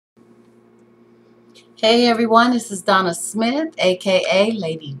Hey everyone, this is Donna Smith, aka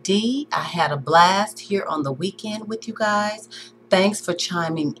Lady D. I had a blast here on the weekend with you guys. Thanks for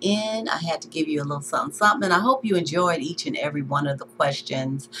chiming in. I had to give you a little something, something, and I hope you enjoyed each and every one of the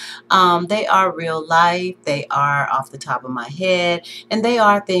questions. They are real life, they are off the top of my head, and they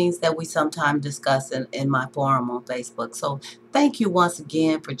are things that we sometimes discuss in my forum on Facebook. So thank you once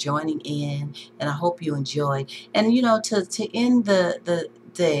again for joining in, and I hope you enjoyed. And to end the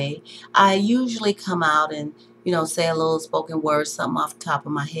day, I usually come out and, say a little spoken word, something off the top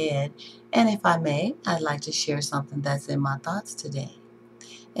of my head. And if I may, I'd like to share something that's in my thoughts today.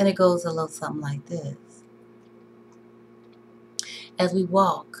 And it goes a little something like this. As we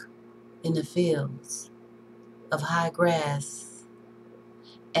walk in the fields of high grass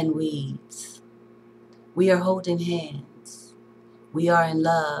and weeds, we are holding hands. We are in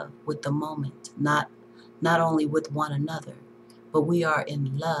love with the moment, not only with one another, but we are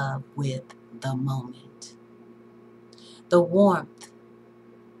in love with the moment. The warmth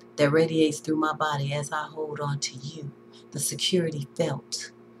that radiates through my body as I hold on to you, the security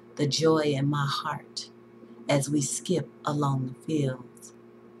felt, the joy in my heart as we skip along the fields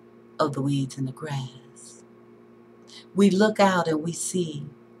of the weeds and the grass. We look out and we see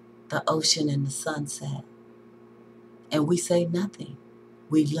the ocean and the sunset, and we say nothing.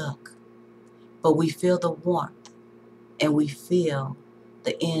 We look, but we feel the warmth and we feel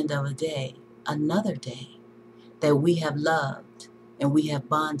the end of a day, another day that we have loved and we have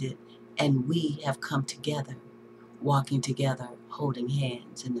bonded and we have come together, walking together, holding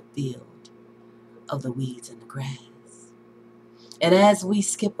hands in the field of the weeds and the grass. And as we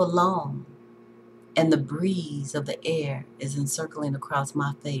skip along and the breeze of the air is encircling across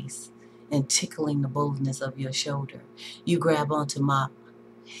my face and tickling the boldness of your shoulder, you grab onto my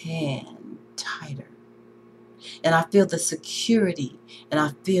hand tighter. And I feel the security and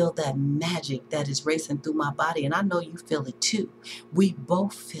I feel that magic that is racing through my body. And I know you feel it too. We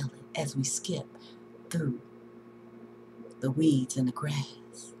both feel it as we skip through the weeds and the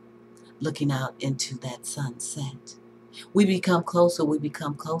grass, looking out into that sunset. We become closer,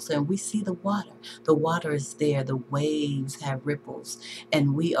 and we see the water. The water is there, the waves have ripples,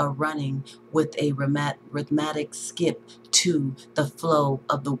 and we are running with a rhythmic skip to the flow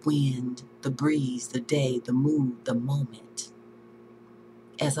of the wind, the breeze, the day, the mood, the moment.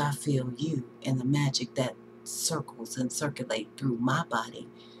 As I feel you and the magic that circles and circulate through my body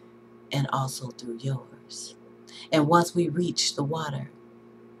and also through yours. And once we reach the water,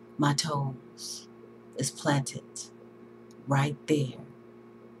 my toes is planted right there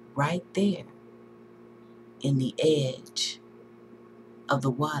in the edge of the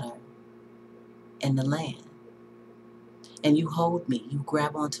water and the land. And you hold me, you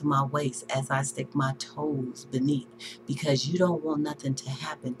grab onto my waist as I stick my toes beneath because you don't want nothing to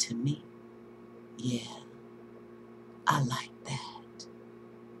happen to me. Yeah, I like that.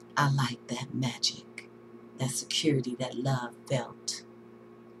 I like that magic, that security, that love felt.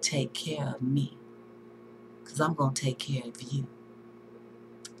 Take care of me because I'm going to take care of you.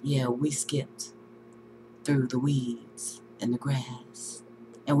 Yeah, we skipped through the weeds and the grass,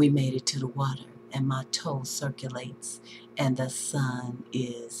 and we made it to the water, and my toe circulates, and the sun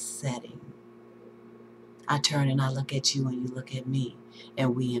is setting. I turn and I look at you, and you look at me,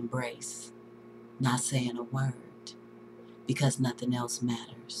 and we embrace, not saying a word, because nothing else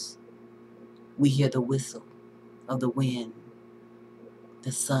matters. We hear the whistle of the wind.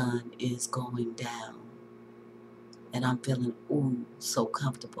 The sun is going down, and I'm feeling, ooh, so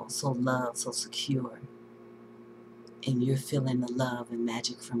comfortable, so loved, so secure. And you're feeling the love and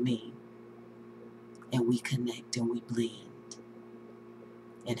magic from me. And we connect and we blend.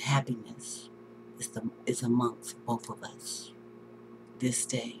 And happiness is amongst both of us this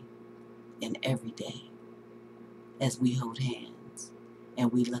day and every day as we hold hands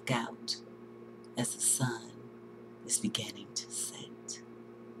and we look out as the sun is beginning to set.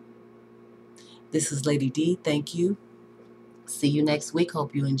 This is Lady D. Thank you. See you next week.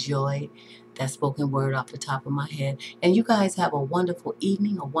 Hope you enjoyed that spoken word off the top of my head. And you guys have a wonderful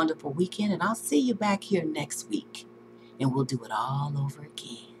evening, a wonderful weekend, and I'll see you back here next week. And we'll do it all over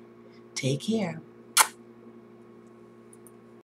again. Take care.